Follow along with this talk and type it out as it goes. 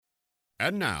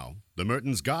And now, the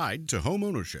Mertens Guide to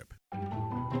Homeownership.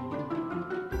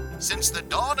 Since the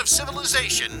dawn of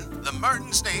civilization, the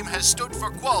Mertens name has stood for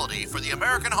quality for the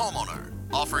American homeowner,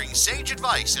 offering sage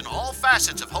advice in all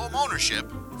facets of home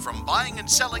ownership, from buying and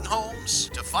selling homes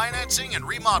to financing and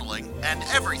remodeling and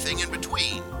everything in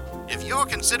between. If you're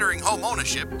considering home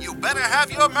ownership, you better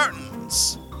have your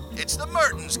Mertens. It's the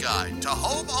Mertens Guide to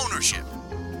Home Ownership.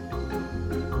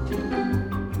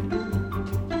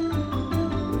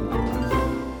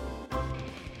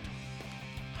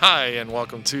 Hi, and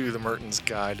welcome to the Mertens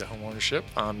Guide to Homeownership.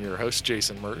 I'm your host,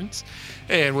 Jason Mertens,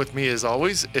 and with me, as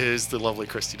always, is the lovely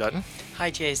Chrystie Dutton. Hi,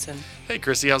 Jason. Hey,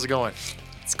 Chrystie, how's it going?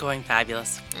 It's going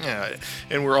fabulous. Yeah,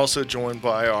 and we're also joined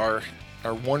by our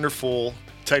wonderful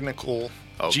technical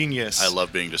genius. I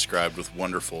love being described with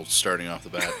wonderful starting off the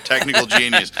bat. Technical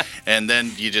genius. And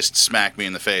then you just smack me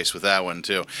in the face with that one,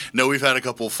 too. No, we've had a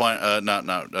couple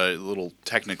little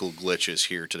technical glitches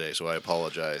here today, so I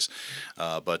apologize.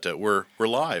 But we're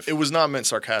live. It was not meant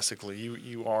sarcastically.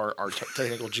 You are our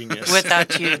technical genius.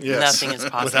 Without you, Yes. nothing is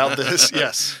possible. Without this,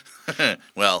 yes.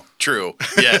 Well, true.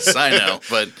 Yes, I know.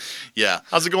 But, yeah.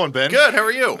 How's it going, Ben? Good. How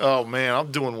are you? Oh, man,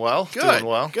 I'm doing well. Good. Doing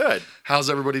well. Good. How's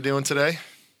everybody doing today?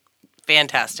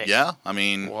 Fantastic. Yeah, I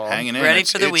mean, hanging in. Ready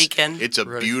for the weekend. It's a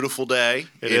beautiful day.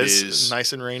 It is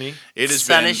nice and rainy. It has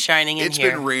Sun been, is shining in It's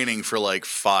here. been raining for like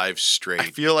 5 straight I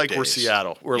feel like we're days.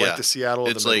 Seattle. We're Yeah. like the Seattle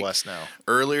of It's the like Midwest now.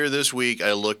 Earlier this week,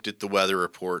 I looked at the weather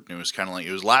report, and it was kind of like,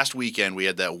 it was last weekend, we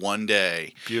had that one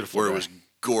day Beautiful where day. it was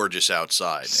gorgeous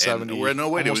outside. 70, and, no,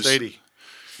 wait, almost it was 80.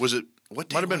 Was it, what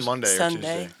day Might have been was it? Monday Sunday. or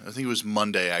Tuesday. I think it was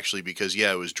Monday, actually, because,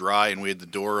 yeah, it was dry, and we had the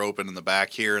door open in the back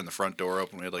here, and the front door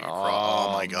open. We had like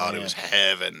oh my God, man. it was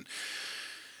heaven.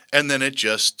 And then it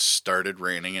just started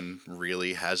raining and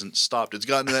really hasn't stopped. It's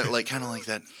gotten to that, like, kind of like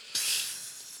that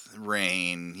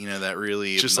rain, you know, that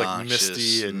really Just like obnoxious,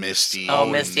 misty and misty. Oh,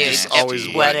 and misty. It's nasty.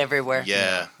 always wet everywhere.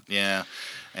 Yeah.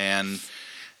 And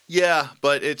yeah,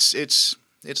 but it's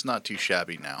not too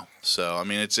shabby now. So, I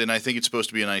mean, and I think it's supposed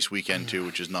to be a nice weekend too,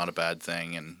 which is not a bad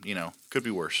thing, and, you know, could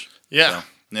be worse. Yeah. So,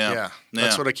 yeah.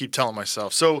 That's what I keep telling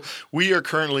myself. So we are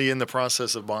currently in the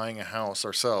process of buying a house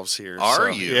ourselves here. Are So,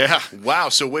 you? Yeah. Wow.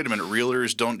 So wait a minute.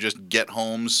 Realtors don't just get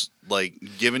homes like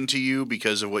given to you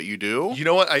because of what you do? You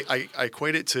know what? I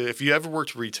equate it to if you ever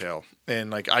worked retail, and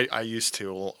like I used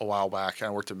to a while back. I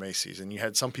worked at Macy's, and you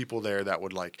had some people there that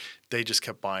would they just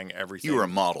kept buying everything. You were a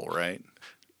model, right?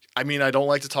 I mean, I don't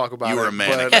like to talk about it. You were a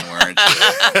mannequin, weren't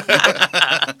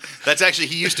you? That's actually,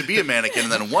 he used to be a mannequin,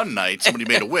 and then one night somebody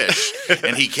made a wish,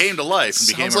 and he came to life and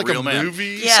became Sounds a real like a man.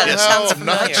 movie. Yeah, that somehow. sounds I'm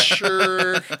not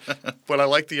familiar. sure, but I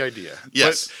like the idea.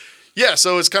 Yes. But, yeah,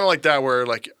 so it's kind of like that where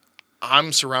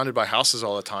I'm surrounded by houses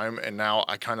all the time, and now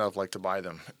I kind of like to buy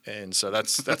them, and so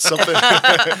that's something.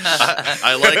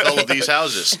 I like all of these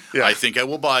houses. Yeah. I think I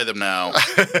will buy them now.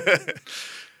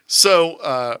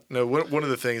 So, one of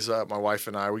the things my wife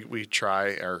and I we try,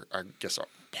 or I guess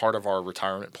part of our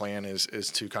retirement plan is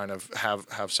to kind of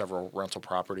have several rental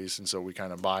properties, and so we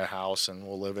kind of buy a house and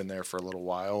we'll live in there for a little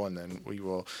while, and then we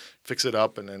will fix it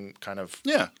up and then kind of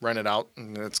rent it out,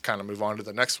 and let's kind of move on to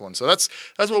the next one. So that's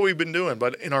what we've been doing.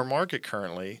 But in our market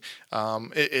currently,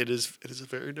 it is a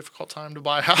very difficult time to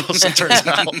buy a house. It turns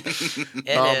out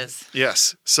It is.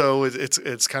 Yes. So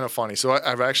it's kind of funny. So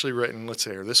I've actually written, let's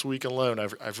say, this week alone,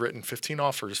 I've written 15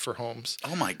 offers for homes.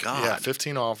 Oh, my God. Yeah,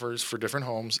 15 offers for different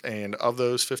homes, and of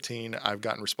those 15, I've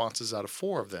gotten responses out of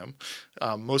 4 of them,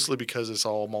 mostly because it's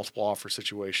all multiple offer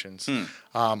situations.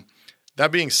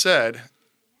 That being said,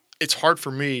 it's hard for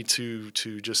me to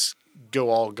just go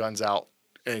all guns out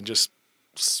and just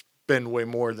spend way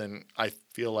more than I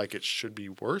feel like it should be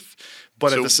worth. But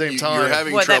So at the same time, you're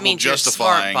having Well, that trouble means you're a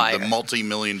smart justifying buyer. the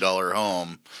multi-million-dollar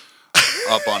home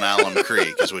up on Alum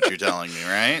Creek is what you're telling me,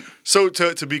 right? so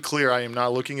to be clear, I am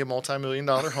not looking at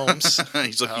multi-million-dollar homes.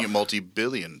 He's looking at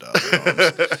multi-billion-dollar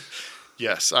homes.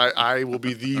 Yes, I will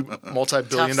be the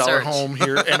multi-billion-dollar Tough search. home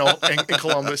here in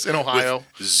Columbus, in Ohio.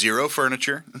 Zero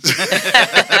furniture,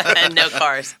 And no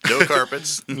cars. no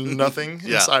carpets. Nothing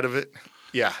Yeah. inside of it.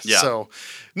 Yeah. Yeah. So,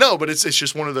 no, but it's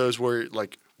just one of those where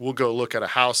we'll go look at a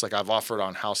house. I've offered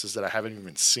on houses that I haven't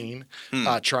even seen,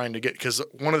 trying to get, because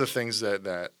one of the things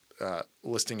that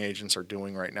listing agents are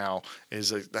doing right now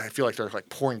is I feel like they're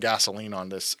pouring gasoline on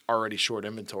this already short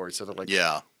inventory. So they're like,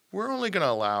 Yeah. we're only going to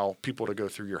allow people to go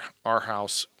through our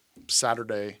house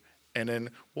Saturday, and then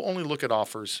we'll only look at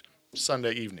offers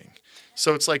Sunday evening.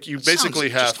 So it's like you basically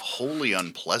Sounds have just wholly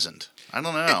unpleasant. I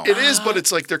don't know. It is, but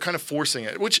it's like they're kind of forcing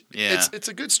it, which Yeah. it's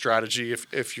a good strategy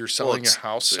if you're selling it's a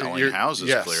house. selling You're- houses,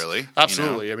 yes, clearly, you know.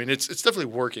 absolutely. I mean, it's definitely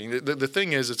working. The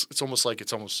thing is, it's almost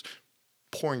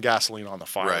pouring gasoline on the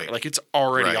fire. Right. Like it's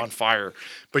already Right. on fire,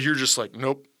 but you're just like,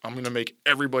 nope, I'm going to make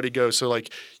everybody go. So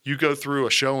like you go through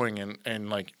a showing and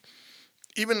like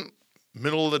even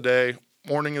middle of the day,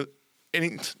 morning,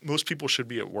 most people should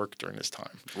be at work during this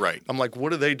time. Right. I'm like,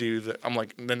 what do they do? That I'm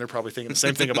like, and then they're probably thinking the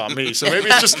same thing about me. So maybe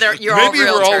it's just You're all maybe we're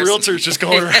all realtors. realtors just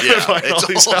going around Yeah, and buying all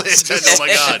these houses. oh my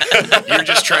God. You're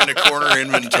just trying to corner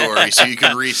inventory so you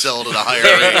can resell it at a higher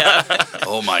rate.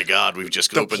 Oh my God, we've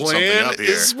just The opened something plan up here.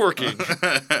 is working,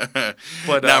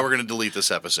 but Now we're going to delete this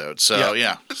episode. So,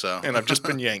 yeah. So. and I've just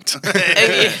been yanked. And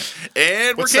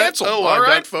we're What's that? canceled. Oh, All I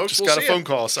right, folks. just we'll got a see phone ya.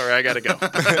 call. Sorry, I got to go.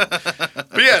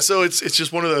 But yeah, so it's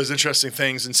just one of those interesting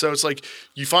things, and so it's like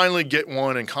you finally get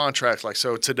one in contract. Like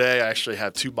so, today I actually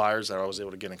had 2 buyers that I was able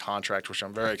to get in contract, which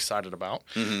I'm very excited about.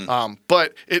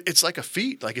 But it's like a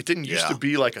feat. Like it didn't used to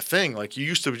be like a thing. Like you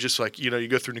used to just like you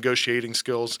go through negotiating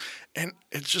skills, and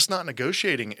it's just not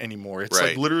negotiating anymore. It's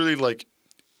like literally like.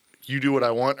 You do what I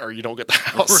want, or you don't get the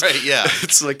house. Right, yeah.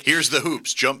 It's like here's the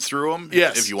hoops. Jump through them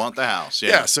if you want the house.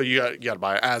 Yeah. So you got to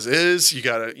buy it as is. You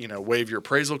got to waive your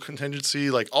appraisal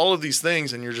contingency, like all of these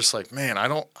things, and you're just like, man, I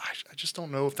just don't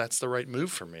know if that's the right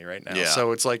move for me right now. Yeah.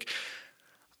 So it's like,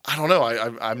 I don't know.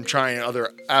 I'm trying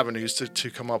other avenues to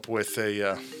come up with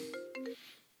a.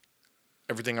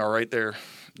 Everything all right there?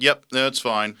 Yep, that's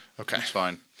fine. Okay. It's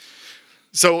fine.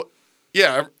 So,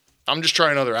 yeah. I'm just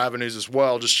trying other avenues as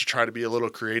well, just to try to be a little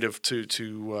creative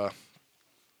to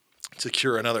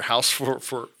secure another house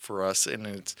for us. And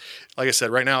it's like I said,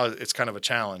 right now it's kind of a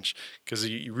challenge because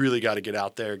you really got to get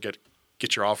out there, get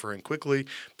your offer in quickly,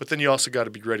 but then you also got to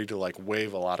be ready to like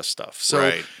waive a lot of stuff.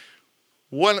 So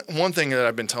one thing that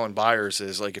I've been telling buyers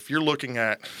is like if you're looking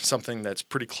at something that's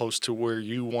pretty close to where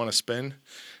you want to spend,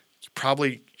 you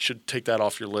probably should take that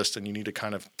off your list, and you need to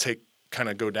kind of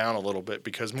go down a little bit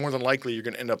because more than likely you're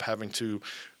going to end up having to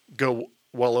go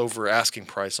well over asking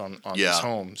price on these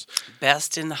homes.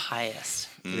 Best and the highest.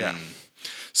 Yeah.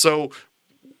 So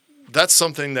that's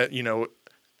something that,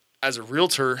 as a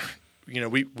realtor,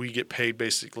 we get paid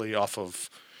basically off of,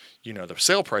 the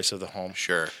sale price of the home.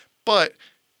 Sure. But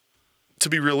to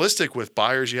be realistic with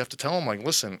buyers, you have to tell them like,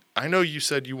 listen, I know you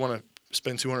said you want to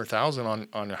spend $200,000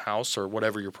 on a house or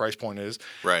whatever your price point is.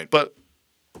 Right. But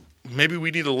maybe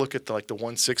we need to look at the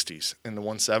 160s and the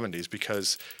 170s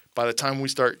because by the time we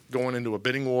start going into a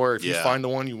bidding war, if you find the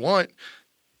one you want,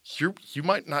 you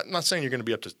might not saying you're going to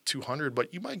be up to 200,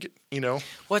 but you might get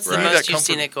What's the most you've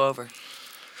seen it go over?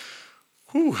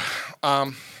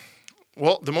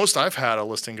 Well, the most I've had a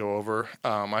listing go over,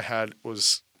 it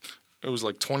was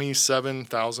like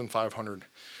 27,500.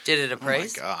 Did it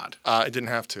appraise? Oh my God. It didn't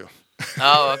have to.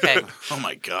 Oh, okay. Oh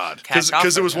my God.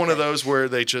 Because it was one of those where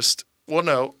they just. Well,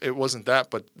 no, it wasn't that,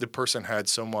 but the person had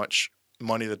so much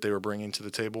money that they were bringing to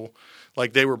the table.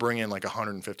 Like they were bringing like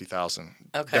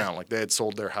 $150,000 down. Like they had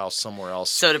sold their house somewhere else.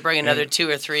 So to bring another 2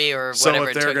 or 3 or whatever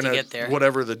it took to get there.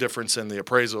 Whatever the difference in the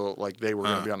appraisal, like they were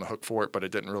going to be on the hook for it, but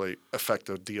it didn't really affect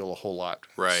the deal a whole lot.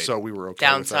 Right. So we were okay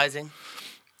Downsizing? with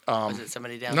that. Was it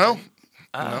somebody downsizing? No.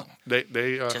 Oh. No.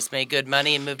 They just made good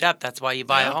money and moved up. That's why you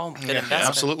buy a home. Good investment.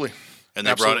 Absolutely. And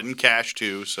they brought it in cash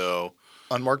too, so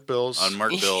unmarked bills.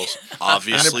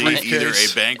 Obviously, either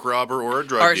a bank robber or a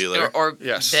drug dealer. Or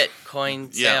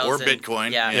Bitcoin sales. Yeah, or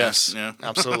Bitcoin. Yes,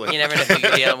 absolutely. You never know who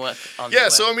you're dealing with.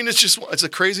 So I mean, it's a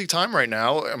crazy time right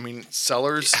now. I mean,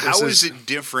 sellers. How is it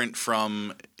different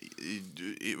from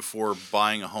for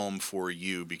buying a home for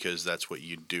you because that's what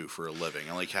you do for a living?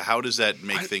 Like, how does that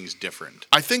make things different?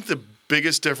 I think the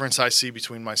biggest difference I see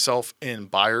between myself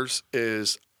and buyers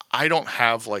is I don't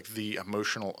have like the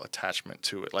emotional attachment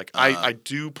to it. Like I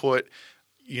do put,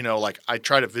 like I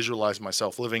try to visualize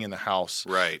myself living in the house.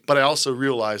 Right. But I also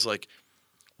realize like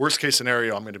worst case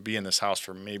scenario, I'm going to be in this house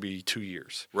for maybe 2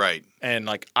 years. Right. And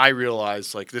like I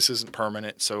realize like this isn't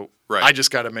permanent. So I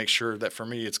just got to make sure that for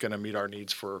me, it's going to meet our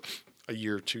needs for a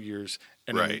year, 2 years,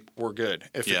 and then we're good.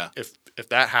 If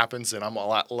that happens, then I'm a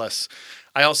lot less.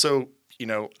 I also,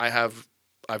 I've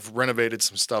renovated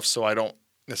some stuff so I don't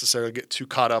necessarily get too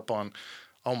caught up on,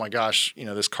 oh my gosh,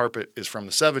 this carpet is from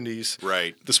the 70s.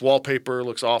 Right. This wallpaper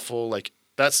looks awful. Like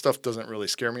that stuff doesn't really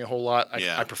scare me a whole lot.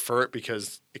 I prefer it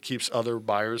because it keeps other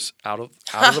buyers out of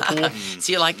the pool.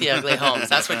 So you like the ugly homes.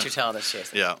 That's what you're telling us,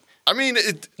 Jason. Yeah. I mean,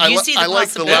 I like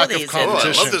the lack of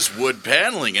competition. I love this wood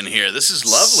paneling in here. This is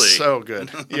lovely. So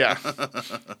good. Yeah.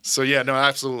 So yeah, no,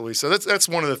 absolutely. So that's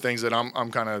one of the things that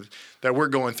I'm kind of that we're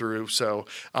going through. So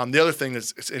the other thing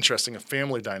that's it's interesting, a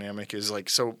family dynamic is like,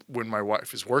 so when my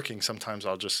wife is working, sometimes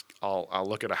I'll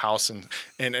look at a house and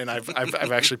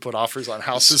I've actually put offers on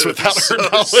houses without her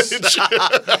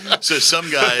knowledge. So some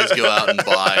guys go out and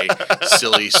buy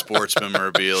silly sports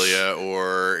memorabilia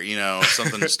or,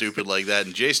 something stupid like that.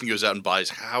 And Jason goes out and buys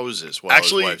houses while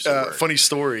Actually, his wife's at work. funny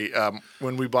story.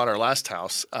 When we bought our last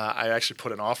house, I actually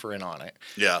put an offer in on it.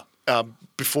 Yeah.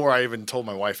 Before I even told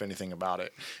my wife anything about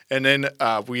it. And then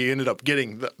we ended up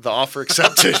getting the offer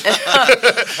accepted. So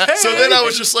then I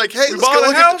was just like, hey, let's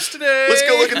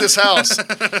go look at this house.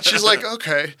 She's like,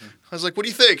 okay. I was like, what do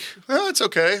you think? Oh, it's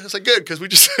okay. I was like, good, because we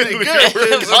just we're in We're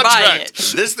buying contract.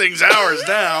 it. This thing's ours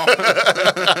now.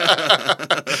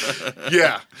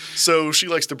 Yeah. So she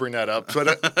likes to bring that up.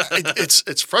 But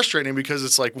it's frustrating because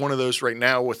it's like one of those right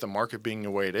now with the market being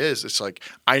the way it is. It's like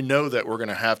I know that we're going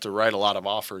to have to write a lot of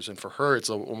offers. And for her, it's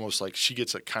almost like she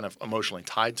gets kind of emotionally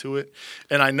tied to it.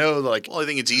 And I know like. Well, I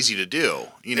think it's easy to do,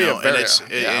 Yeah, and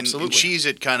absolutely. she's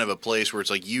at kind of a place where it's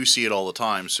like you see it all the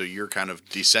time, so you're kind of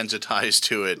desensitized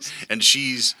to it, and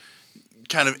she's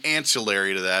kind of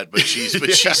ancillary to that, but she's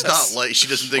not like she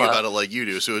doesn't think about it like you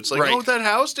do. So it's like, Right. oh, that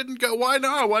house didn't go. Why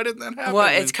not? Why didn't that happen? Well,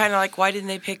 it's kind of like, why didn't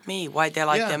they pick me? Why'd they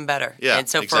like them better? Yeah, and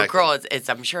so exactly. for a girl, it's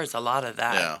I'm sure it's a lot of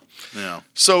that. yeah.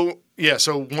 So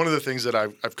one of the things that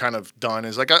I've kind of done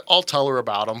is like I'll tell her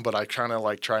about them, but I kind of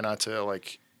like try not to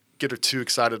like get her too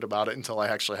excited about it until I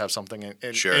actually have something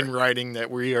in writing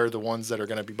that we are the ones that are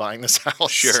going to be buying this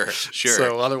house. Sure.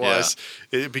 So otherwise,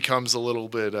 it becomes a little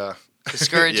bit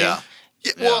Discouraging. Yeah.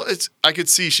 Yeah, well, I could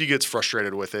see she gets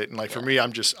frustrated with it, and like for me,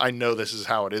 I know this is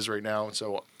how it is right now,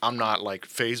 so I'm not like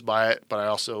fazed by it, but I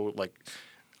also like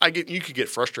you could get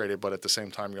frustrated, but at the same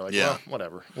time, you're like, well,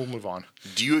 whatever, we'll move on.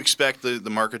 Do you expect the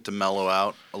market to mellow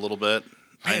out a little bit?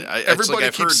 Man, Everybody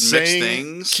I've heard mixed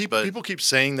things. People keep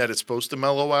saying that it's supposed to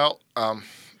mellow out.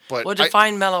 But Well,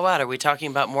 define mellow out. Are we talking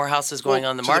about more houses going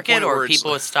on the to the market, point or where it's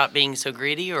people like- stop being so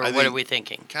greedy, or what are we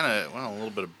thinking? Kind of, a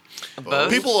little bit of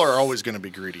Both? people are always going to be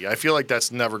greedy. I feel like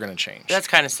that's never going to change. That's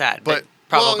kind of sad, but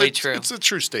well, probably it's, true. It's a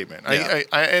true statement. Yeah.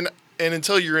 And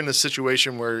until you're in a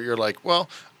situation where you're like, well,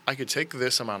 I could take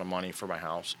this amount of money for my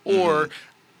house, or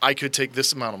I could take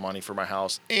this amount of money for my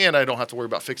house, and I don't have to worry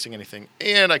about fixing anything,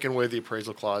 and I can waive the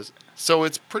appraisal clause. So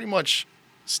it's pretty much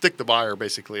stick the buyer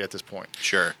basically at this point.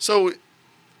 Sure. So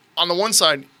on the one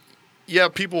side, yeah,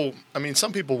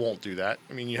 some people won't do that.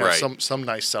 I mean, you have some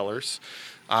nice sellers.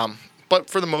 But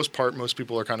for the most part, most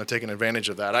people are kind of taking advantage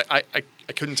of that. I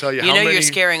couldn't tell you how many. You're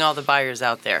scaring all the buyers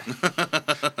out there.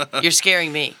 You're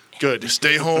scaring me. Good.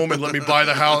 Stay home and let me buy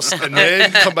the house and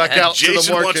then come back out to the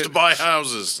Jason market. wants to buy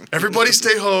houses. Everybody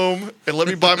stay home and let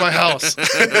me buy my house.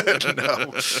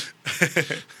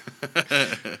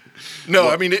 No,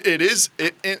 I mean,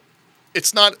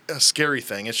 it's not a scary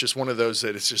thing. It's just one of those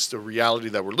that it's just the reality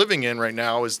that we're living in right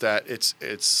now is that it's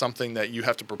something that you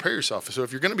have to prepare yourself. So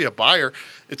if you're going to be a buyer,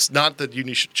 it's not that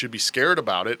you should be scared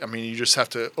about it. I mean, you just have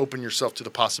to open yourself to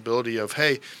the possibility of,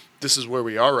 hey, this is where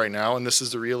we are right now, and this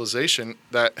is the realization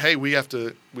that, hey, we have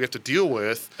to deal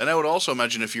with. And I would also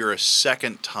imagine if you're a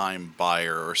second-time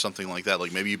buyer or something like that,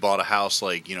 like maybe you bought a house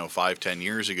 5-10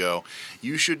 years ago,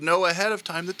 you should know ahead of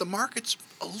time that the market's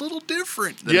a little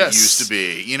different than it used to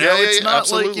be. It's not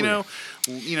absolutely. like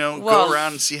go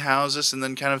around and see houses and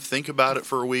then kind of think about it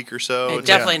for a week or so. And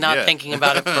definitely not thinking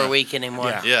about it for a week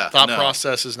anymore. Thought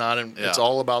process is not. It's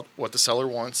all about what the seller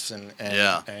wants, and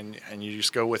you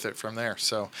just go with it from there.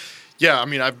 So, I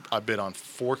mean, I've bid on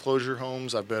foreclosure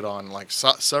homes. I've bid on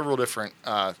several different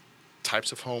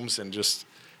types of homes, and just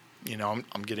I'm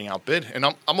getting outbid, and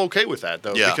I'm okay with that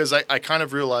though, because I kind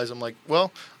of realize I'm like,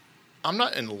 well, I'm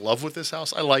not in love with this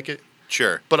house. I like it.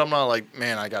 Sure. But I'm not like,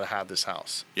 man, I got to have this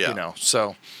house. Yeah.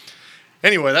 So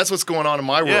anyway, that's what's going on in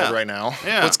my world right now.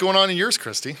 Yeah. What's going on in yours,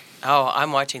 Chrystie? Oh,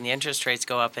 I'm watching the interest rates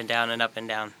go up and down and up and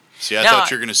down. See, I thought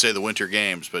you were going to say the Winter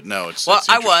Games, but no, it's Well, it's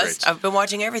I interest was. rates. I've been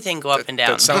watching everything go up and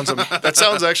down. That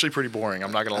sounds actually pretty boring.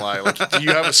 I'm not going to lie. Like, do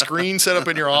you have a screen set up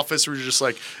in your office where you're just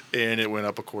like, and it went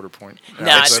up a quarter point?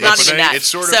 No, it's not even that. It's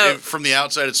sort of, from the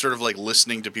outside, it's sort of like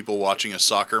listening to people watching a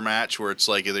soccer match where it's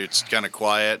like either it's kind of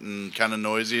quiet and kind of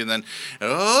noisy, and then,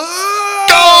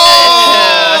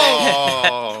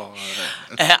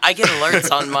 I get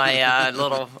alerts on my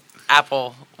little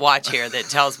Apple Watch here that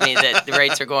tells me that the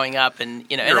rates are going up, and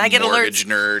You're and I get a mortgage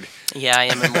alerts. nerd. Yeah, I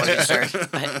am a mortgage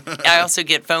nerd. But I also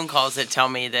get phone calls that tell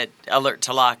me that alert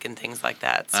to lock and things like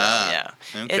that. So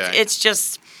okay. it's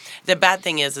just the bad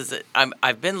thing is that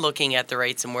I've been looking at the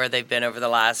rates and where they've been over the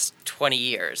last 20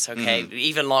 years. Okay,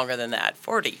 even longer than that,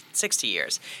 40, 60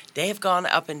 years. They have gone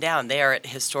up and down. They are at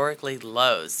historically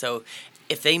lows. So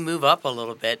if they move up a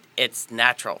little bit, it's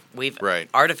natural. We've Right.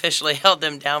 artificially held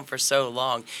them down for so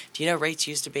long. Do you know rates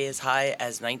used to be as high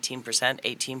as 19%,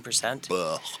 18%?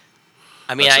 Ugh.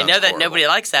 I mean, That I sounds know that horrible. nobody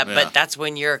likes that, Yeah. but that's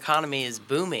when your economy is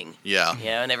booming. Yeah. You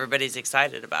know, and everybody's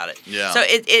excited about it. Yeah. So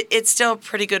it's still a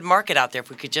pretty good market out there if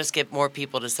we could just get more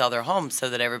people to sell their homes so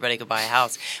that everybody could buy a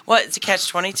house. Well, it's a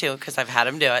catch-22 because I've had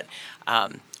them do it.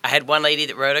 I had one lady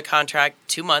that wrote a contract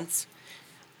 2 months.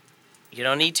 You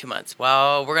don't need 2 months.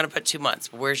 Well, we're going to put 2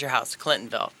 months. Where's your house?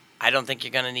 Clintonville. I don't think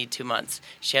you're going to need 2 months.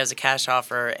 She has a cash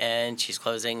offer, and she's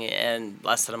closing in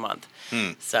less than a month.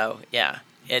 So, yeah,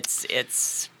 it's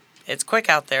quick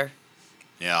out there.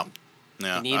 Yeah.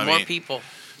 Yeah. You need more people.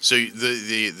 So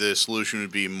the solution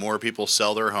would be more people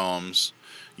sell their homes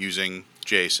using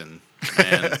Jason,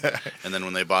 and then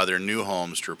when they buy their new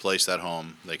homes to replace that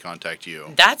home, they contact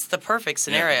you. That's the perfect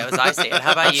scenario as I see it.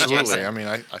 How about you, Absolutely. Jason? I mean,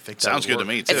 I think that Sounds would good to work.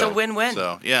 me too. It's a win-win.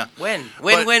 So yeah. Win.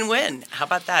 But- Win. How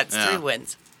about that? It's Yeah. 3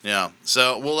 wins. Yeah.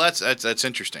 So well, that's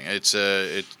interesting. It's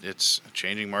a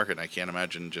changing market. I can't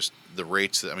imagine just the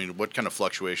rates. I mean, what kind of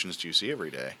fluctuations do you see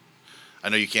every day? I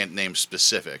know you can't name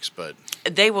specifics, but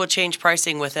They will change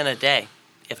pricing within a day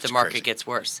if the That's market crazy. gets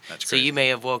worse. That's so you crazy. may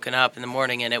have woken up in the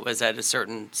morning and it was at a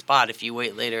certain spot. If you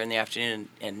wait later in the afternoon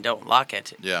and don't lock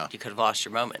it, Yeah. you could have lost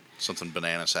your moment. something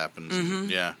bananas happens. Mm-hmm.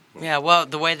 Yeah. Yeah, well,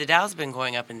 the way the Dow's been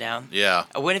going up and down, Yeah.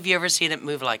 when have you ever seen it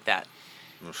move like that?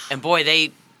 And boy,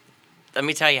 let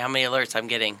me tell you how many alerts I'm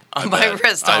getting on my bet.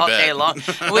 wrist I all bet. day long,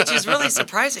 which is really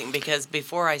surprising because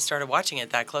before I started watching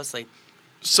it that closely,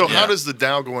 So Yeah. how does the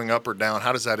Dow going up or down,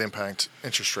 how does that impact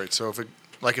interest rates? So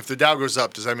if the Dow goes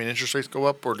up, does that mean interest rates go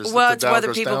up, or does well, the it's Dow whether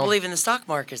goes people down? believe in the stock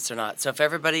markets or not. So if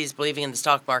everybody's believing in the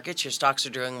stock markets, your stocks are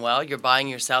doing well, you're buying,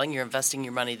 you're selling, you're investing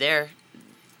your money there,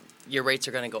 your rates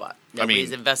are going to go up. I mean-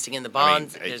 Nobody's investing in the I mean,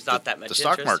 bonds. There's not that much The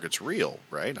stock interest. market's real,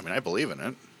 right? I mean, I believe in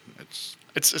it.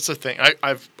 It's a thing.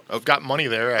 I've got money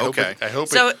there. I Okay. hope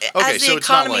So it. Okay, as the so it's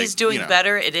not economy is like, doing you know.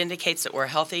 better, it indicates that we're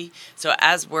healthy. So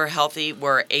as we're healthy,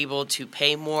 we're able to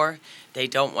pay more. They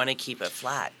don't want to keep it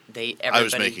flat. I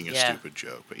was making a stupid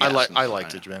joke. But I yes, like- I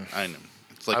liked know. it, Ben. I know.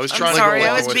 It's like, I was I'm trying to go sorry, I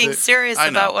along was with being it. serious I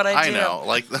know. about what I do. I know.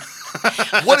 Like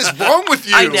What is wrong with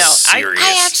you? I know. Serious.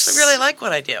 I actually really like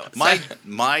what I do.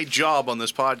 my job on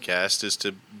this podcast is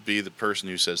to be the person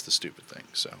who says the stupid thing.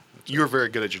 So You're very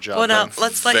good at your job. Well, now Ben.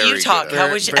 let's let Very you good talk. at How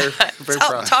it. was you? Very- very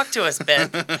proud. Talk to us, Ben.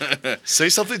 Say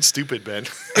something stupid, Ben.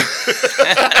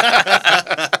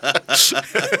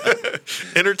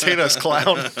 Entertain us,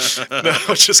 clown. No,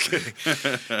 just kidding.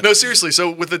 No, seriously. So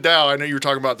with the Dow, I know you were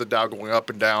talking about the Dow going up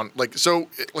and down. Like, so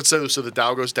let's say the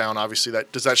Dow goes down. Obviously,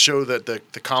 does that show that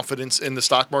the confidence in the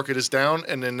stock market is down,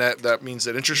 and then that means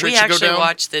that interest We rates should go actually down?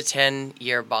 watch the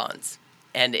 10-year bonds,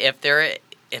 and if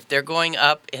they're going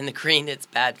up in the green, it's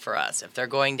bad for us. If they're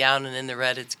going down and in the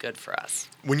red, it's good for us.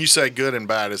 When you say good and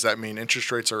bad, does that mean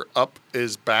interest rates are up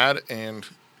is bad and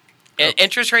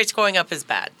Interest rates going up is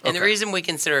bad, and the Okay. reason we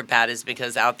consider it bad is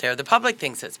because out there the public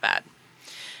thinks it's bad.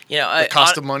 You know, the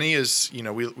cost of money is,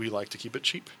 we like to keep it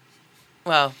cheap.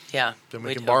 well, yeah, Then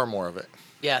we can do. borrow more of it.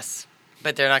 Yes,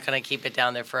 but they're not going to keep it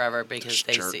down there forever because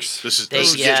they jerks. see. this is They-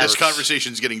 this, yeah. this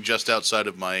conversation's getting just outside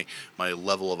of my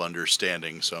level of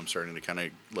understanding. So I'm starting to kind of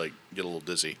like get a little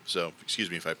dizzy. So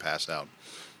excuse me if I pass out.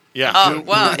 Yeah. Oh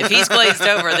well, if he's glazed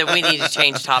over, then we need to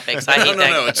change topics. I hate that.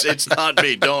 No, it's not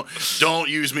me. Don't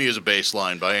use me as a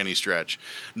baseline by any stretch.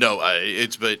 No,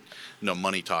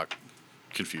 money talk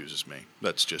confuses me.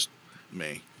 That's just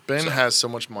me. Ben So- has so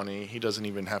much money, he doesn't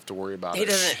even have to worry about He it.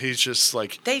 doesn't- He's just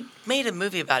like, They made a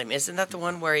movie about him. Isn't that the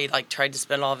one where he tried to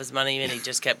spend all of his money and he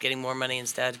just kept getting more money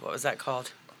instead? What was that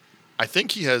called? I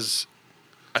think he's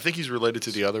related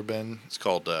to the other Ben, It's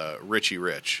called Richie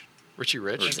Rich. Richie Or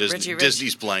Rich. it Richie Rich?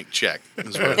 Disney's Blank Check.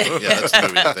 That's what that's the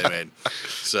movie that they made.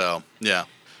 So yeah.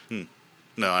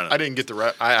 No, I don't. I didn't get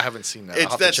I haven't seen that. I'll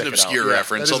have to That's an check it out. obscure Yeah,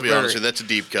 reference. that I'll is be honest very- with you. That's a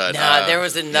deep cut. No, there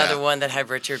was another yeah. one that had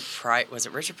Richard Pryor. Was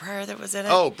it Richard Pryor that was in it?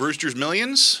 Oh, Brewster's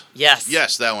Millions? yes.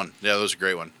 Yes, that one. Yeah, that was a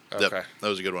great one. Yep, Okay. that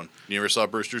was a good one. You ever saw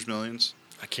Brewster's Millions?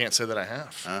 I can't say that I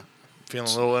have. Huh? Feeling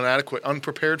a little inadequate,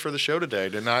 unprepared for the show today.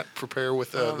 Did not prepare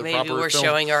with Well, the maybe proper we're film.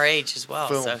 showing our age as well,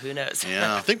 film. so who knows?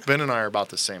 Yeah. I think Ben and I are about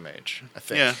the same age. I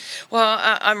think. Yeah. Well,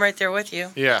 I'm right there with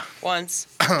you. Yeah. Once.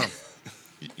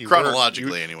 You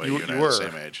Chronologically, were, anyway, you, you and I you are were.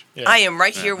 the same age. Yeah. I am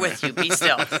right here with you. Be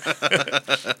still.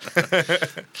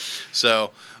 So,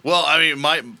 well, I mean,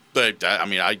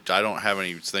 I don't have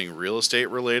anything real estate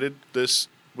related this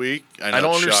week. I know I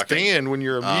don't it's shocking. understand when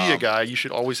you're a media guy, you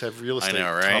should always have real estate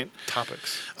know, right?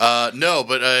 topics. No,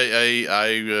 but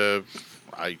I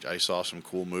saw some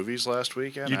cool movies last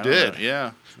weekend. You I don't did? know.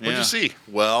 Yeah. What'd you see?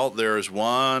 Well, there's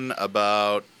one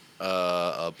about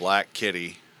a black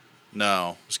kitty.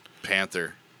 No,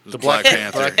 Panther. It was The Black Black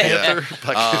Panther. Black yeah. Panther?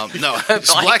 Black No,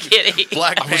 it's Black Kitty.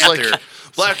 Black was Panther. like-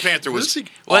 Black Panther was Was he-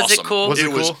 Was it awesome. cool? Was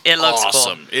it was cool? It looks cool.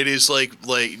 awesome. It is like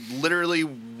literally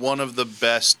one of the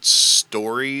best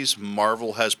stories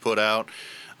Marvel has put out,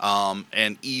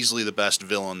 and easily the best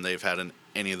villain they've had in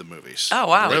any of the movies. Oh,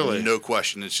 wow. Like, Really? no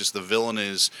question. It's just the villain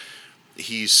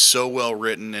he's so well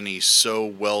written and he's so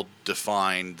well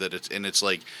defined that it's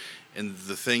like. And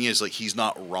the thing is, like, he's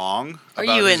not wrong. Are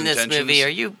about you his in this intentions. movie? Are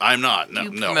you? I'm not. No, you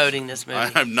no. promoting this movie?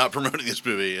 I'm not promoting this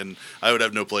movie, and I would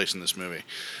have no place in this movie.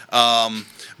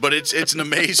 But it's an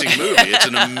amazing movie. It's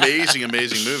an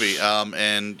amazing movie.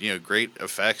 And great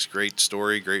effects, great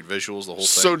story, great visuals, the whole thing.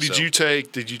 So did you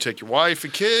take your wife, a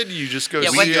kid? You just go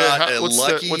Yeah, see what- We it? got a What's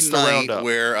lucky what's the night roundup?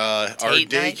 where our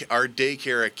Date night? our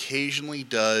daycare occasionally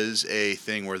does a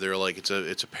thing where they're like it's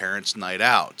a parents' night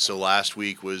out. So last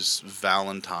week was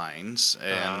Valentine's,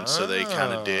 and so they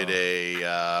kind of did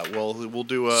we'll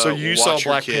do a So you we'll saw watch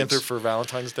your Black kids. Panther for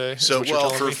Valentine's Day? is So what you're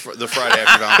telling me? for the Friday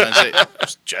after Valentine's Day, it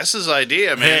was Jess's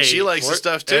idea, man. Hey, she likes the what-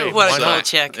 stuff too. hey, What a why cool not?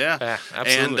 chick. Yeah, Yeah,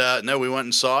 absolutely. And no, we went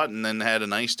and saw it, and then had a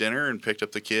nice dinner, and picked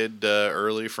up the kid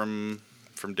early from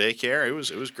daycare. It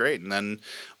was great. And then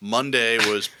Monday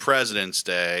was President's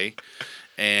Day,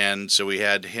 and so we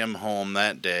had him home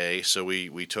that day. So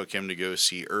we took him to go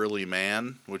see Early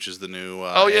Man, which is the new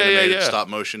animated stop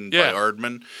motion by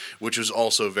Aardman, which was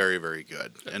also very, very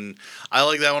good. And I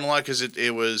like that one a lot because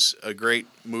it was a great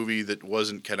movie that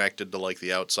wasn't connected to like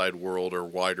the outside world or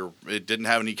wider. It didn't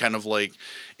have any kind of like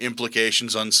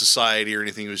implications on society or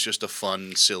anything. It was just a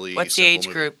fun, silly. What's the simple age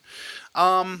movie. group?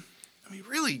 I mean,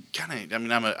 really, kind of. I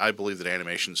mean, I believe that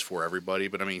animation's for everybody,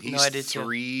 but I mean, he's I did too.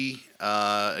 3.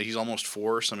 He's almost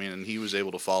 4. So I mean, and he was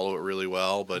able to follow it really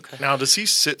well. But Now, does he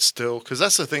sit still? Because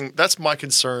that's the thing. That's my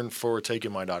concern for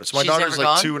taking my daughter. So my She's daughter's never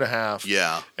like gone? 2.5.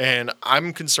 yeah, And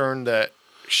I'm concerned that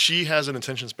she has an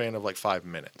attention span of like 5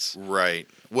 minutes. right.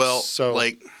 Well, So-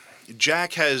 like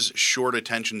Jack has short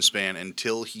attention span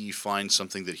until he finds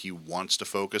something that he wants to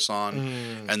focus on,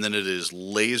 and then it is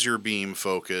laser beam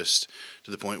focused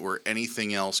to the point where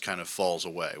anything else kind of falls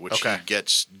away, which Okay. he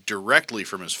gets directly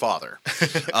from his father.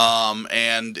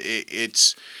 And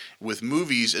it's with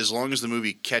movies, as long as the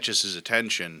movie catches his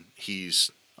attention, he's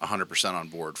 100% on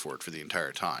board for it for the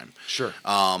entire time. Sure.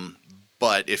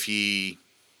 But if he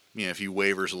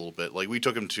wavers a little bit, like we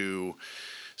took him to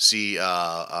see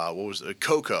what was it?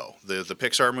 Coco, the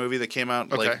Pixar movie that came out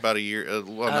like Okay. about a year.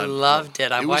 I loved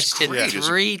it. I was watched it great. was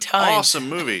 3 an times. Awesome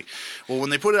movie. Well,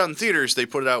 when they put it out in theaters, they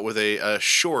put it out with a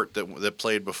short that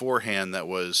played beforehand that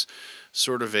was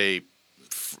sort of a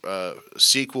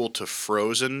sequel to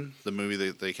Frozen, the movie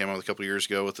that they came out with a couple of years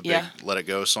ago with the big Let It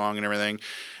Go song and everything.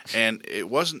 And it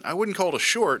wasn't, I wouldn't call it a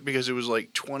short because it was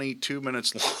like 22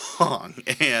 minutes long,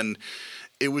 and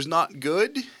it was not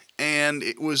good, and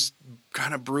it was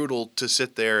kind of brutal to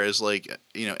sit there as like,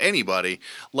 anybody,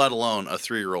 let alone a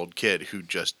 3-year-old kid who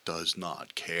just does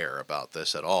not care about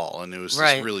this at all. And it was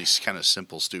this really kind of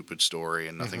simple, stupid story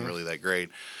and nothing really that great.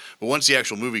 But once the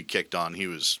actual movie kicked on, he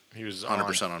was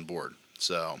 100% on board.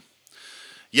 So,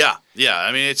 yeah.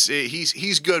 I mean,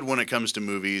 he's good when it comes to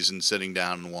movies and sitting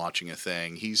down and watching a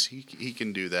thing. He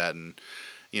can do that. And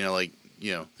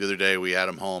the other day we had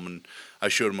him home and I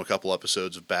showed him a couple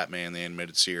episodes of Batman the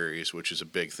Animated Series, which is a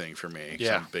big thing for me. 'Cause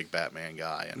I'm a big Batman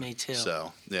guy. And Me too.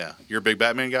 So yeah, you're a big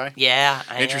Batman guy. Yeah,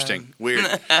 I Interesting, am.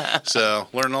 weird. So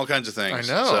learning all kinds of things.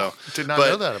 I know. So, Did not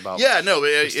know that about. Yeah, no,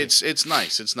 it's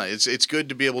nice. It's nice. It's good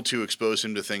to be able to expose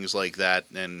him to things like that,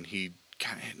 and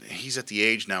he's at the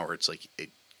age now where it's like it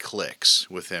clicks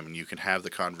with him, and you can have the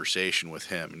conversation with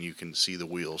him, and you can see the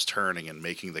wheels turning and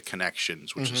making the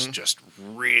connections, which is just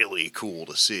really cool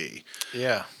to see.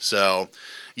 Yeah. So,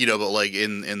 but like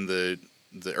in the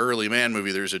Early Man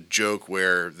movie, there's a joke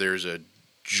where there's a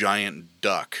giant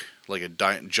duck, like a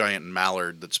giant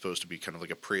mallard that's supposed to be kind of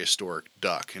like a prehistoric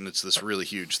duck, and it's this really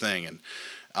huge thing. And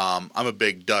I'm a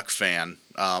big duck fan.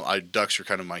 Ducks are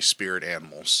kind of my spirit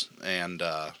animals, and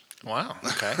Wow.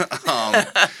 Okay.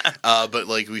 but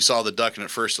like we saw the duck, and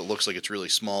at first it looks like it's really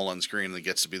small on screen, and it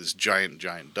gets to be this giant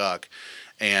duck.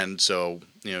 And so,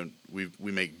 we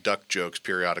make duck jokes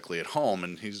periodically at home,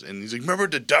 and he's like, remember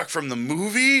the duck from the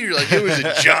movie? You're like, it was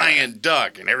a giant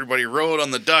duck, and everybody rode on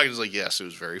the duck. It's like, yes, it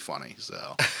was very funny.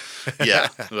 So, yeah,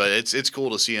 but it's cool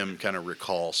to see him kind of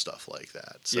recall stuff like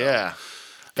that. So, yeah.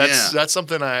 That's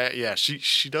something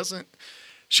she doesn't.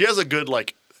 She has a good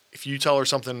like. If you tell her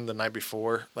something the night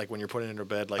before, like when you're putting her in her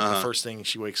bed, like the first thing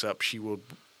she wakes up, she will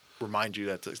remind you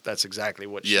that that's exactly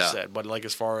what she Yeah. said. But like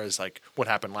as far as like what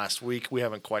happened last week, we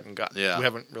haven't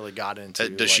really got into.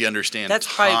 Does she understand That's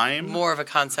time? probably more of a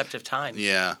concept of time.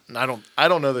 Yeah. And I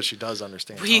don't know that she does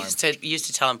understand. We time. used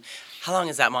to tell him, "How long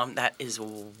is that, Mom?" That is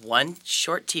one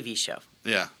short TV show.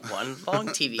 Yeah. One long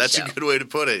TV That's show. a good way to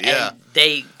put it. Yeah.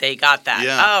 And they got that.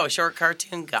 Yeah. Oh, short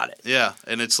cartoon, got it. Yeah,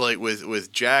 and it's like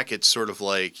with Jack, it's sort of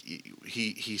like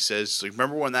he says, like,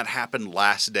 remember when that happened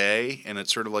last day? And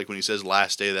it's sort of like when he says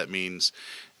last day, that means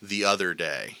the other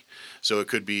day. So it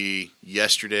could be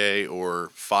yesterday or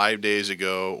 5 days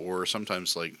ago or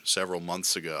sometimes like several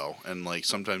months ago. And like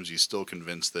sometimes he's still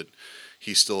convinced that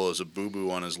he still has a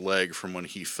boo-boo on his leg from when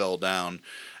he fell down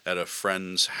at a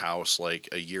friend's house like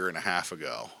a year and a half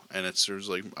ago. And it's sort of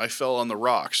like, I fell on the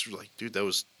rocks. We're like, dude, that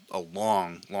was a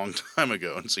long, long time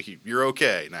ago. And it's like, you're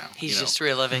okay now. He's just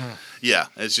reliving. Yeah,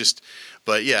 it's just,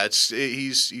 but yeah,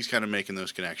 he's kind of making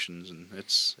those connections, and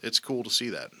it's cool to see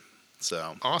that.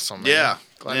 So Awesome. Man. Yeah,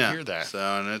 Glad yeah. to hear that. So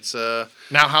and it's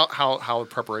Now, how are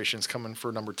preparations coming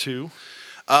for number 2?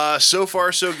 so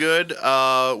far so good.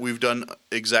 We've done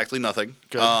exactly nothing.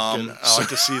 Good. Good. I like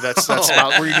to see that's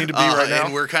about where you need to be right now.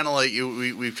 And we're kind of like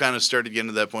we've kind of started getting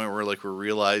to that point where like we're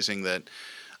realizing that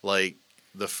like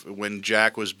when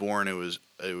Jack was born, it was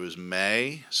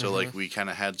May, so like we kind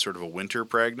of had sort of a winter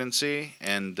pregnancy,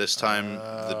 and this time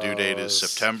the due date is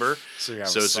September, so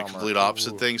it's a complete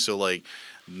opposite thing. So like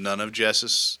none of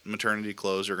Jess's maternity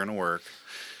clothes are going to work.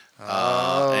 We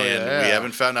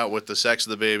haven't found out what the sex of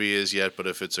the baby is yet, but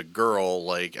if it's a girl,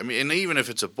 like, I mean, and even if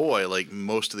it's a boy, like,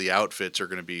 most of the outfits are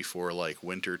going to be for, like,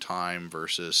 winter time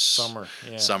versus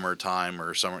summertime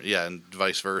or summer, and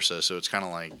vice versa. So it's kind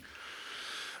of like,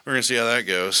 we're going to see how that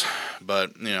goes.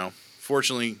 But,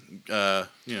 fortunately, Now,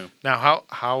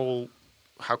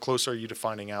 how close are you to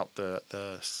finding out the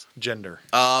gender?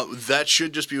 That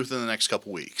should just be within the next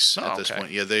couple weeks at this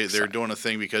point. Yeah, they're doing a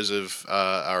thing because of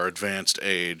our advanced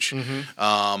age. And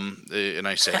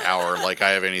I say our, like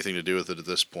I have anything to do with it at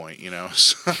this point,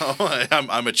 So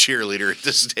I'm a cheerleader at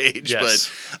this stage.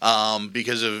 Yes. But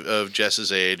because of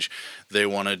Jess's age, they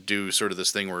want to do sort of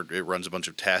this thing where it runs a bunch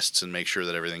of tests and make sure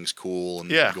that everything's cool and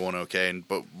going okay.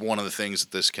 But one of the things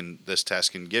that this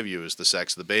test can give you is the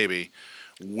sex of the baby,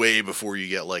 way before you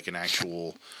get like an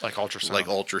actual like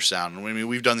ultrasound. I mean,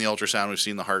 we've done the ultrasound, we've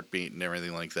seen the heartbeat and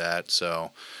everything like that.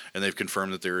 So, and they've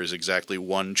confirmed that there is exactly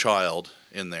one child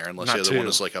in there, unless Not the other two. one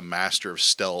is like a master of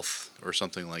stealth or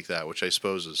something like that, which I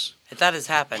suppose is If that has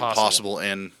happened. possible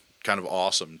and kind of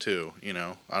awesome too. I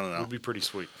don't know. It would be pretty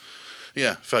sweet.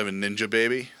 Yeah, if I have a ninja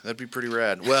baby, that'd be pretty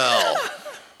rad. Well,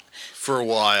 for a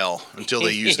while until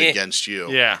they use it against you.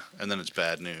 Yeah. And then it's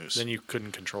bad news. Then you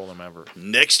couldn't control them ever.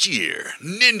 Next year,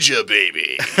 Ninja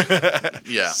Baby.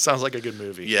 Yeah. Sounds like a good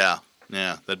movie. Yeah.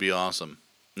 Yeah. That'd be awesome.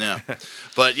 Yeah.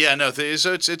 But yeah, no,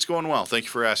 so it's going well. Thank you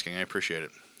for asking. I appreciate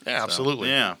it. Yeah, absolutely.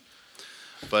 Yeah.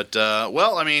 But,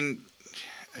 well, I mean,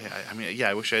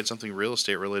 I wish I had something real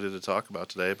estate related to talk about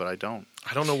today, but I don't.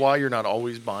 I don't know why you're not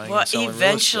always buying Well, and selling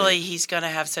eventually real estate. he's going to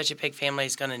have such a big family,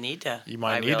 he's going to need to You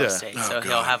buy might real need to. estate. Oh, So he'll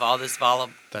God. have all this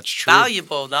That's true.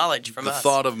 valuable knowledge from The us.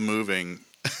 thought of moving,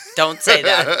 Don't say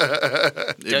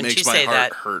that. it Don't makes you my say heart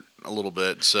that. hurt a little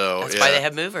bit. So That's why they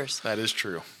have movers. That is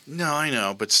true. No, I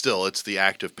know, but still, it's the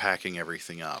act of packing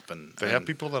everything up, and They have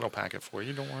people that'll pack it for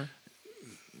you. Don't worry.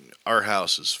 our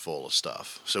house is full of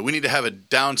stuff. So we need to have a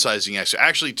downsizing exercise.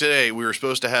 Actually, today we were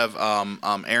supposed to have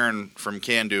Erin from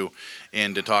Can-Do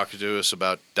in to talk to us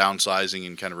about downsizing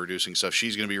and kind of reducing stuff.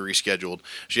 She's going to be rescheduled.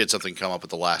 She had something come up at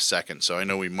the last second. So I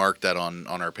know we marked that on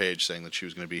our page saying that she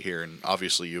was going to be here. And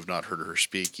obviously you've not heard her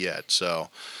speak yet. So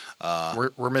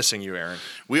We're missing you, Aaron.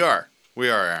 we are,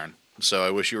 Erin. So I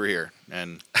wish you were here.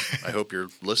 And I hope you're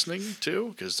listening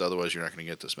too, because otherwise you're not going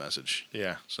to get this message.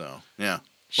 Yeah. So, yeah.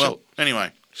 Well,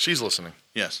 anyway. She's listening.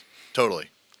 Yes, totally.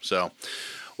 So,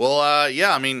 well,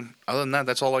 yeah. I mean, other than that,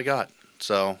 that's all I got.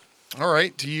 So, All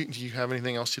right. Do you have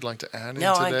anything else you'd like to add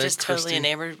No, in today, I'm just totally Chrystie?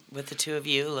 enamored with the two of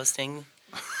you listening.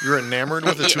 You're enamored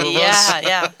with the two of us?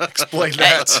 Yeah. Explain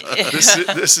that.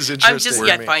 this is interesting. I'm just to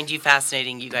yet me. find you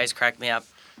fascinating. You guys crack me up.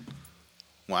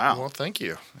 wow. Well, thank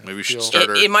you. Maybe we should feel- start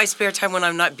our. In my spare time when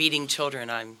I'm not beating children,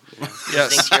 I'm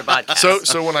Yes. listening to your podcast.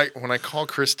 So when I call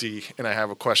Chrystie and I have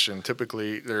a question,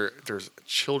 typically there's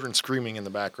children screaming in the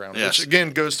background, Yes. which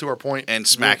again goes to our point. and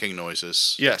smacking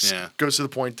noises. Yes, Yeah. goes to the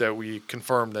point that we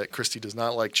confirm that Chrystie does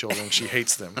not like children; she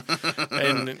hates them,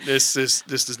 and this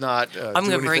does not. I'm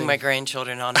going to bring my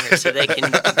grandchildren on here so they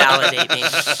can validate me.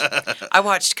 I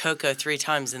watched Coco 3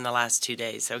 times in the last 2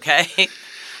 days, okay?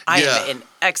 I Yeah. am an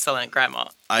excellent grandma.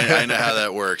 I know how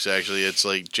that works. Actually, it's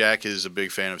like Jack is a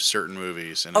big fan of certain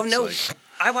movies, and Oh, it's no. like,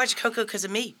 I watched Coco because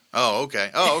of me. Oh,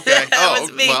 okay. Oh, okay. That Oh,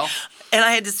 was me. well. And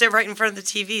I had to sit right in front of the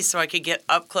TV so I could get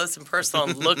up close and personal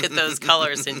and look at those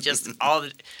colors and just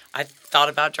I thought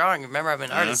about drawing. Remember, I'm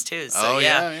an artist too. So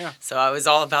yeah. So I was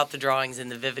all about the drawings and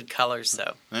the vivid colors.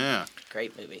 So Yeah.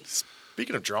 great movie.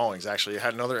 Speaking of drawings, actually, I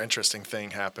had another interesting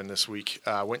thing happen this week.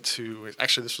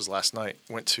 Actually, this was last night.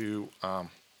 Went to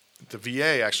the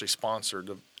VA actually sponsored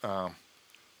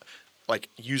like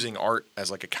using art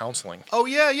as like a counseling. Oh,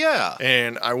 yeah.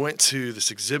 And I went to this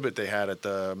exhibit they had at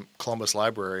the Columbus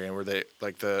Library, and where they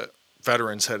like the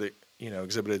veterans had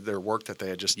exhibited their work that they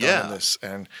had just done in this,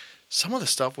 and some of the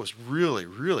stuff was really,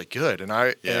 really good. And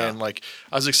I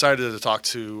was excited to talk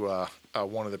to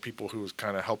one of the people who was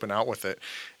kind of helping out with it,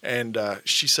 and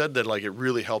she said that like it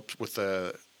really helped with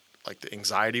the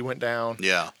anxiety went down.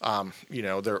 Yeah.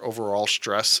 Their overall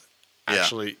stress.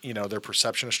 Actually, their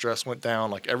perception of stress went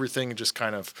down. Like everything just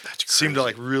kind of seemed to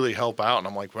like really help out. And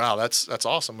I'm like, wow, that's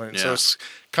awesome. And so it's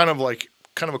kind of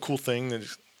a cool thing that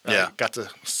I got to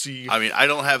see. I mean, I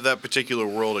don't have that particular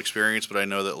world experience, but I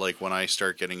know that like when I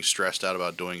start getting stressed out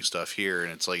about doing stuff here,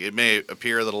 and it's like it may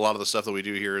appear that a lot of the stuff that we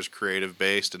do here is creative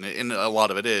based, and a lot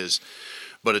of it is,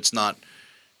 but it's not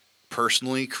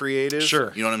personally creative.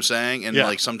 Sure. You know what I'm saying? And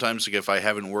like sometimes like if I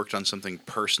haven't worked on something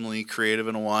personally creative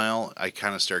in a while, I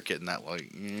kind of start getting that like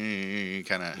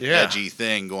kind of edgy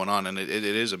thing going on, and it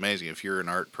is amazing if you're an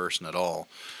art person at all.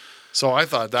 So I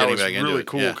thought that was really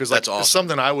cool because that's awesome. It's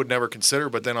something I would never consider.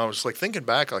 But then I was like thinking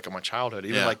back like on my childhood,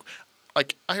 even like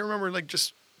I remember like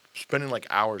just spending like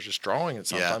hours just drawing it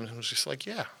sometimes. And it was just like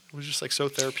it was just like so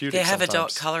therapeutic. They have sometimes.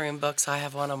 adult coloring books. I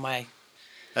have one on my.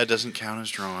 That doesn't count as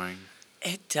drawing.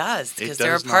 It does, because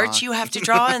there are parts you have to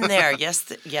draw in there. Yes.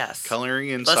 Coloring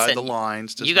inside the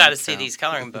lines. You got to see these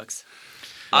coloring books.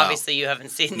 Obviously, you haven't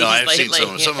seen these I've lately. seen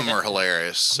some. Some of them are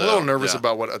hilarious. So, I'm a little nervous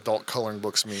about what adult coloring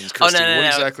books means. Chrystie, what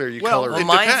exactly are you coloring?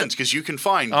 It depends, because you can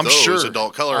find those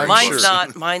adult coloring books.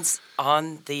 Mine's Mine's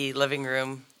on the living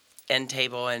room end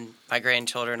table, and my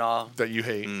grandchildren all that you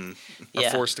hate are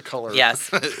forced to color.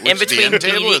 Yes, in between the end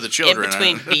table or the children? In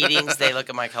between beatings, they look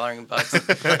at my coloring books.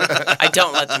 I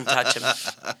don't let them touch them.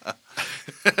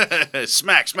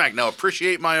 Smack. Now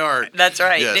appreciate my art. That's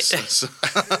right. Yes.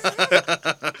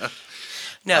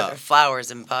 No, they're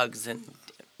flowers and bugs, and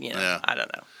I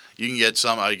don't know. You can get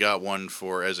some. I got one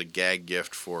as a gag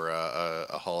gift for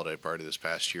a holiday party this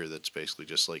past year. That's basically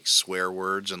just like swear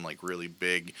words and like really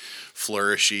big,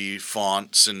 flourishy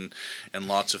fonts and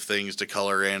lots of things to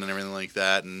color in and everything like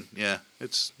that. And you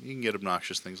can get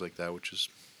obnoxious things like that, which is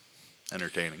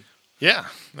entertaining. Yeah,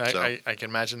 I can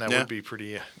imagine that would be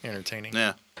pretty entertaining.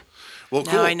 Yeah. Well,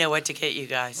 now I know what to get you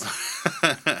guys.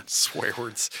 Swear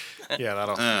words. Yeah,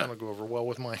 that'll go over well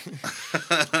with mine.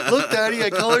 Look, Daddy, I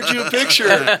colored you a picture.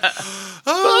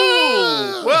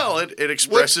 Oh, well, it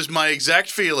expresses my exact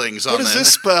feelings on that. What does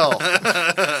this spell?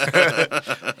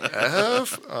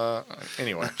 F?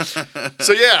 Anyway.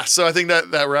 So I think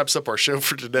that wraps up our show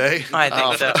for today. I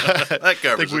think so. That covers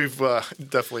I think we've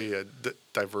definitely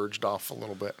diverged off a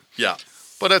little bit. Yeah.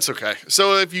 But that's okay.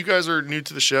 So if you guys are new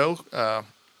to the show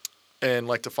and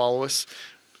like to follow us,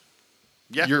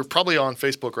 you're probably on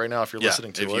Facebook right now if you're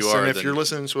listening to us. And if you're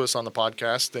listening to us on the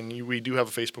podcast, then we do have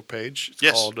a Facebook page.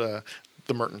 It's called The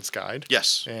Mertens Guide.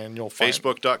 Yes. And you'll find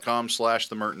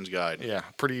Facebook.com/The Mertens Guide. Yeah,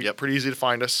 pretty easy to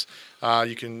find us.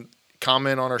 You can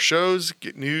comment on our shows,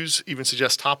 get news, even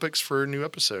suggest topics for a new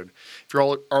episode. If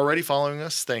you're already following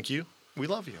us, thank you. We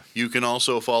love you. You can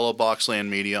also follow Boxland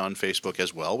Media on Facebook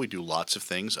as well. We do lots of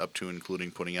things, up to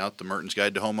including putting out the Mertens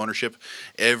Guide to Homeownership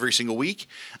every single week.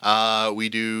 We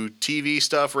do TV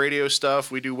stuff, radio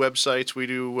stuff. We do websites. We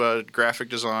do graphic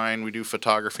design. We do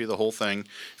photography, the whole thing.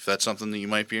 If that's something that you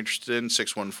might be interested in,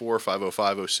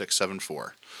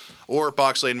 614-505-0674. Or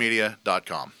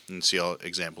boxlandmedia.com and see all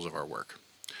examples of our work.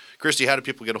 Chrystie, how do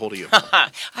people get a hold of you?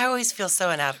 I always feel so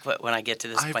inadequate when I get to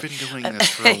this point. I've been doing this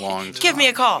for a long time. Give me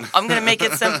a call. I'm going to make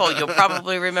it simple. You'll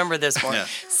probably remember this one.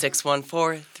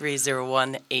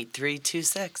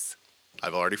 614-301-8326.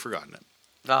 I've already forgotten it.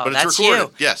 Oh, but that's it's recorded. you.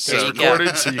 Yes, it's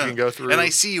recorded, so you can go through. And I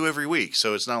see you every week,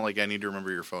 so it's not like I need to remember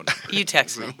your phone number. You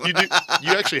text me. You do.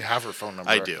 You actually have her phone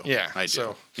number. I do. Yeah, I do.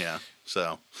 So. Yeah.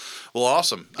 So, well,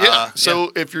 awesome. Yeah.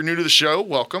 If you're new to the show,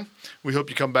 welcome. We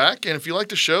hope you come back. And if you like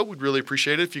the show, we'd really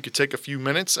appreciate it if you could take a few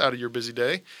minutes out of your busy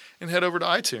day and head over to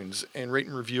iTunes and rate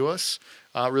and review us.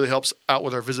 It really helps out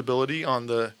with our visibility on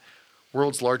the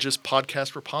world's largest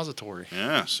podcast repository.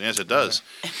 Yes, it does.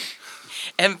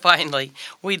 And finally,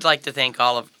 we'd like to thank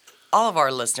all of all of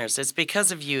our listeners. It's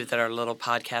because of you that our little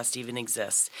podcast even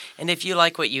exists. And if you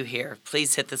like what you hear,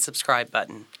 please hit the subscribe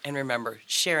button. And remember,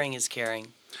 sharing is caring.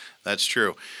 That's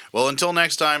true. Well, until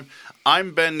next time,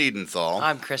 I'm Ben Niedenthal.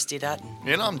 I'm Chrystie Dutton.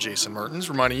 And I'm Jason Mertens,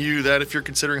 reminding you that if you're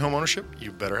considering homeownership,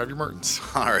 you better have your Mertens.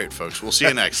 All right, folks. We'll see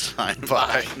you next time.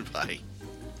 Bye. Bye.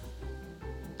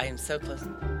 I am so close.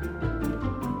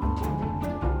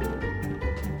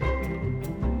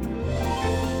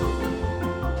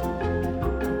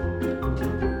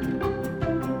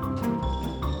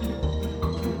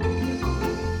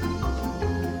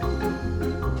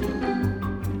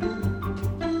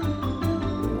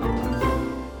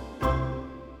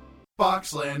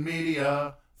 Boxland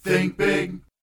Media. Think big.